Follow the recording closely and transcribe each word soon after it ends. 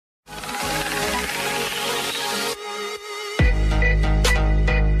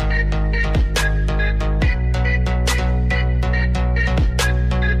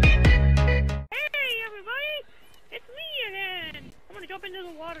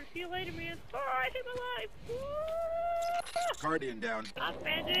See you later, man. Oh, I saved my life. Guardian down. I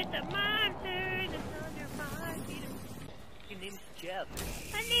founded the monster that's under my feet. Your name's Jeff.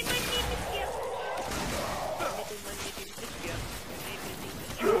 My name is Jeff. My name is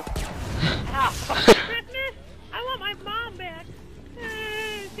Jeff. Ow! Christmas? I want my mom back.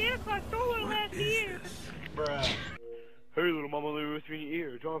 Santa Claus stole her last year. Bruh. Hey, little mama, let me whisper in your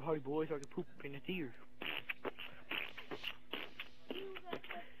ear. Join my party, boys, so I can poop in his ears.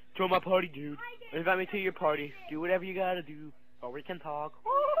 Join my party, dude. Invite me to your party. Do whatever you gotta do, or we can talk.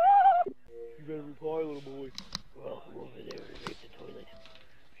 You better reply, little boy. Well, come over there and rape the toilet.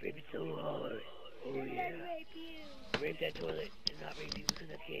 Rape it so hard. Oh, yeah. Rape that toilet and not rape you because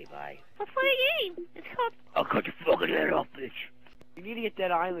that's gay. Bye. Let's play a game. It's called... I'll cut your fucking head off, bitch. You need to get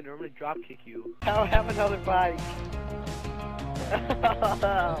that island or I'm gonna drop kick you. I'll have another bite.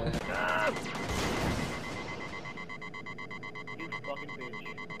 You fucking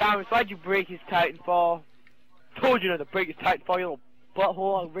bitch. Thomas, why'd you break his Titanfall? Told you not to break his Titanfall, you little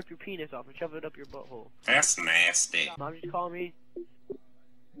butthole. I'll rip your penis off and shove it up your butthole. That's nasty. Mom, just call me.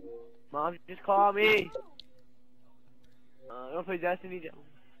 Mom, just call me. Don't play Destiny.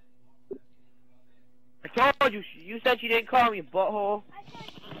 I told you. You said you didn't call me, you butthole.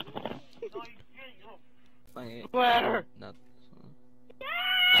 Whatever. Not.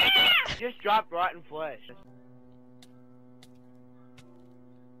 Just drop rotten flesh.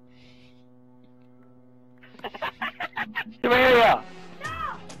 Come here.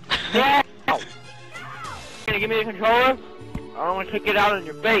 No. No. Gonna give me the controller? I don't want to take it out on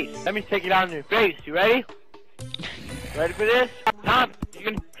your face. Let me take it out on your face. You ready? Ready for this? Tom, you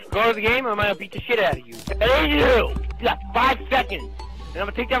can go to the game or am I gonna beat the shit out of you? Hey, you! You got 5 seconds, and I'm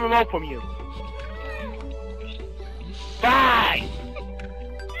gonna take that remote from you. 5!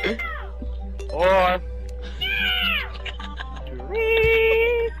 4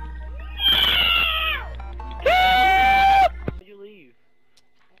 3 Why'd you leave?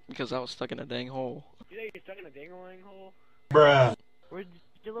 Because I was stuck in a dang hole. You know you're stuck in a dang-a-lang hole? Bruh. Where'd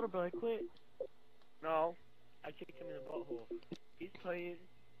your little brother quit? No. I kicked him in the butthole. He's playing,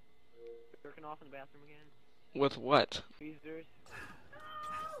 jerking off in the bathroom again. With what? Tweezers. No!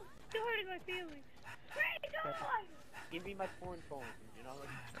 You're hurting my feelings. Give me my porn phone, you know, like,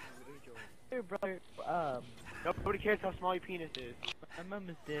 Hey, brother, nobody cares how small your penis is. My mom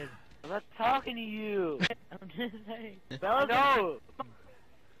is dead. I'm not talking to you. I'm just saying. Bella, no!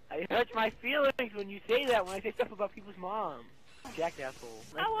 I hurt my feelings when you say that, when I say stuff about people's moms. Jack asshole.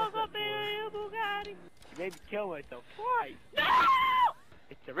 I woke up in a Bugatti. You made me kill myself twice. No!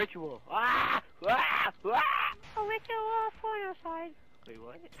 It's a ritual. Ah! Ah! Ah! A ritual for your side. Wait,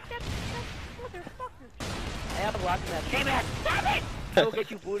 what? That's motherfucker. I have to watch that. Hey, man! Stop it! He'll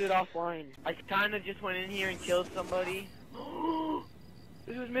get you booted offline. I kinda just went in here and killed somebody.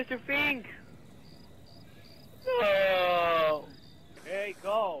 This was Mr. Fink! No! Hey,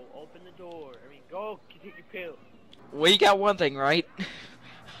 go! Open the door. I mean, go take your pill. Well, you got one thing right.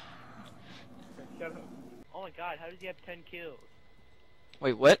 Shut up. Oh my god, how does he have 10 kills?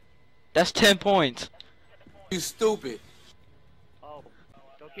 Wait, what? That's 10 points. You stupid. Oh,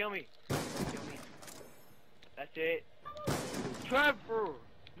 don't kill me. Don't kill me. That's it. Trevor!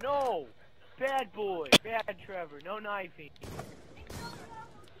 No! Bad boy! Bad Trevor, no knifing.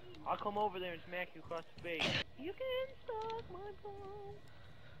 I'll come over there and smack you across the face. You can suck my balls.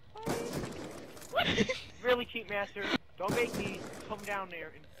 Really, cheap master. Don't make me come down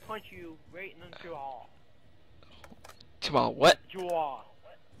there and punch you right in the jaw. Jaw, what? Jaw.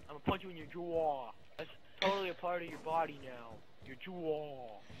 I'm gonna punch you in your jaw. That's totally a part of your body now. Your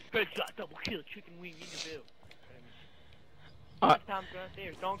jaw. Headshot, double kill, chicken wing, eat the bill. Next time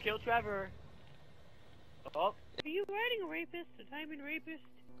downstairs. Don't kill Trevor. Oh. Are you riding a rapist? A diamond rapist?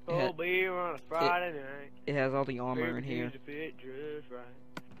 Oh, beer on a Friday night. It has all the armor in here. Fit just right.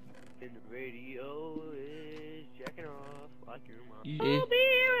 And the radio is jacking off like your mom. Yeah. Oh,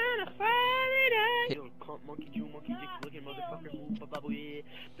 beer on a Friday night. You little cunt, monkey Jew, monkey dick looking motherfucker. Blah, blah, blah,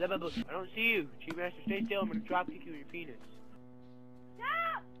 blah, blah, blah. I don't see you. Chief Master, stay still. I'm gonna drop kick you in your penis. No!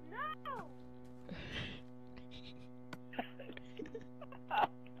 No!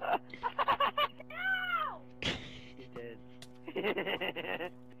 He's dead.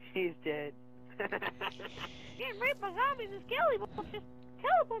 He's dead. Getting raped by zombies and skelly balls just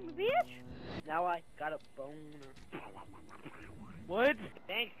teleport me, bitch. Now I got a boner. What?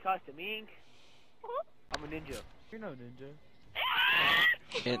 Thanks, Custom Ink. I'm a ninja. You're no ninja.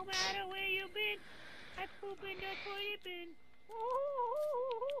 No matter where you been, I poop in the toilet bin.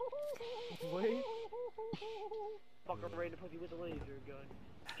 Wait. Fucker right in the pussy with a laser gun.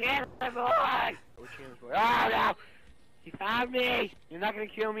 Camera boy! Oh, camera boy. Oh, no! You found me! You're not gonna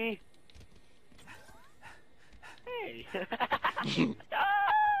kill me? Hey!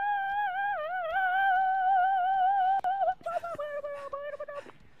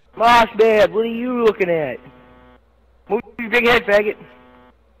 Mosh Dad, what are you looking at? Move your big head, faggot.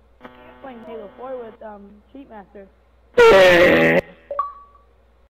 Playing Halo 4 with Cheat Master.